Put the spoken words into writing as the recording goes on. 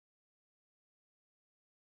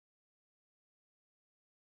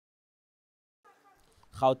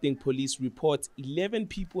Gauteng police report 11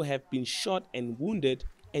 people have been shot and wounded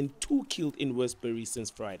and 2 killed in Westbury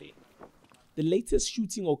since Friday. The latest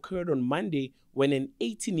shooting occurred on Monday when an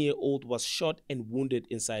 18-year-old was shot and wounded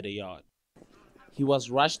inside a yard. He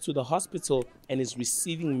was rushed to the hospital and is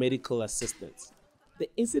receiving medical assistance. The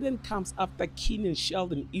incident comes after Keenan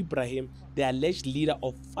Sheldon Ibrahim, the alleged leader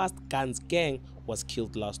of Fast Guns gang, was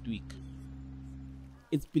killed last week.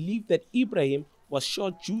 It's believed that Ibrahim was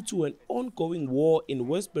shot due to an ongoing war in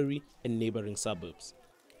Westbury and neighboring suburbs.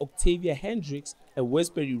 Octavia Hendricks, a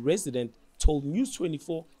Westbury resident, told News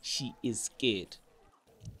 24 she is scared.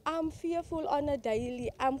 I'm fearful on a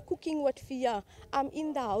daily. I'm cooking with fear. I'm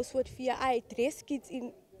in the house with fear. I dress kids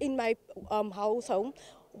in my house home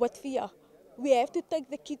with fear. We have to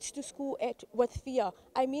take the kids to school with fear.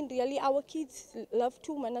 I mean, really, our kids live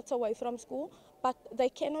 2 minutes away from school, but they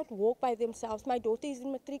cannot walk by themselves. My daughter is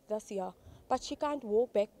in matric this year, but she can't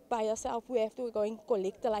walk back by herself. We have to go and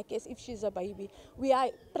collect her like as if she's a baby. We are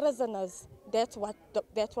prisoners. That's what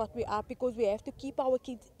we are, because we have to keep our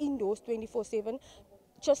kids indoors 24/7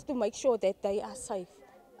 just to make sure that they are safe.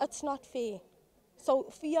 It's not fair. So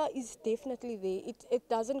fear is definitely there. It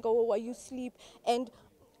doesn't go away. You sleep, and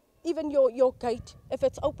even your gate, if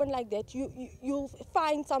it's open like that, you'll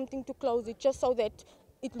find something to close it just so that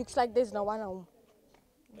it looks like there's no one home.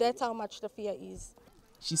 That's how much the fear is.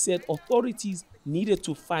 She said authorities needed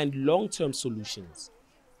to find long-term solutions.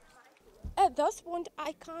 At this point,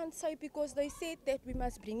 I can't say, because they said that we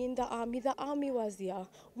must bring in the army. The army was here.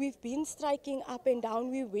 We've been striking up and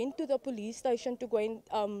down. We went to the police station to go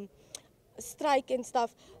and strike and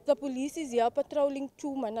stuff. The police is here patrolling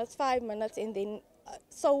 2 minutes, 5 minutes, and then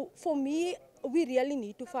so for me, we really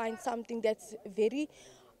need to find something that's very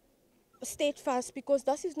steadfast, because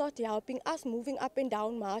this is not helping us. Moving up and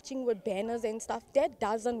down, marching with banners and stuff, that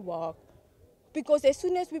doesn't work. Because as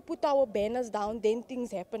soon as we put our banners down, then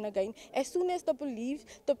things happen again. As soon as the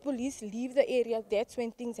police leave the area, that's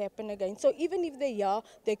when things happen again. So even if they're here,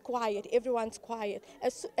 they're quiet, everyone's quiet.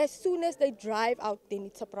 As soon as they drive out, then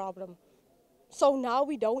it's a problem. So now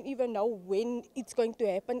we don't even know when it's going to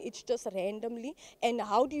happen. It's just randomly. And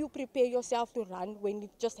how do you prepare yourself to run when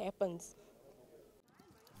it just happens?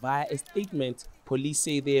 Via a statement, police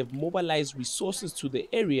say they have mobilized resources to the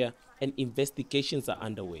area and investigations are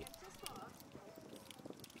underway.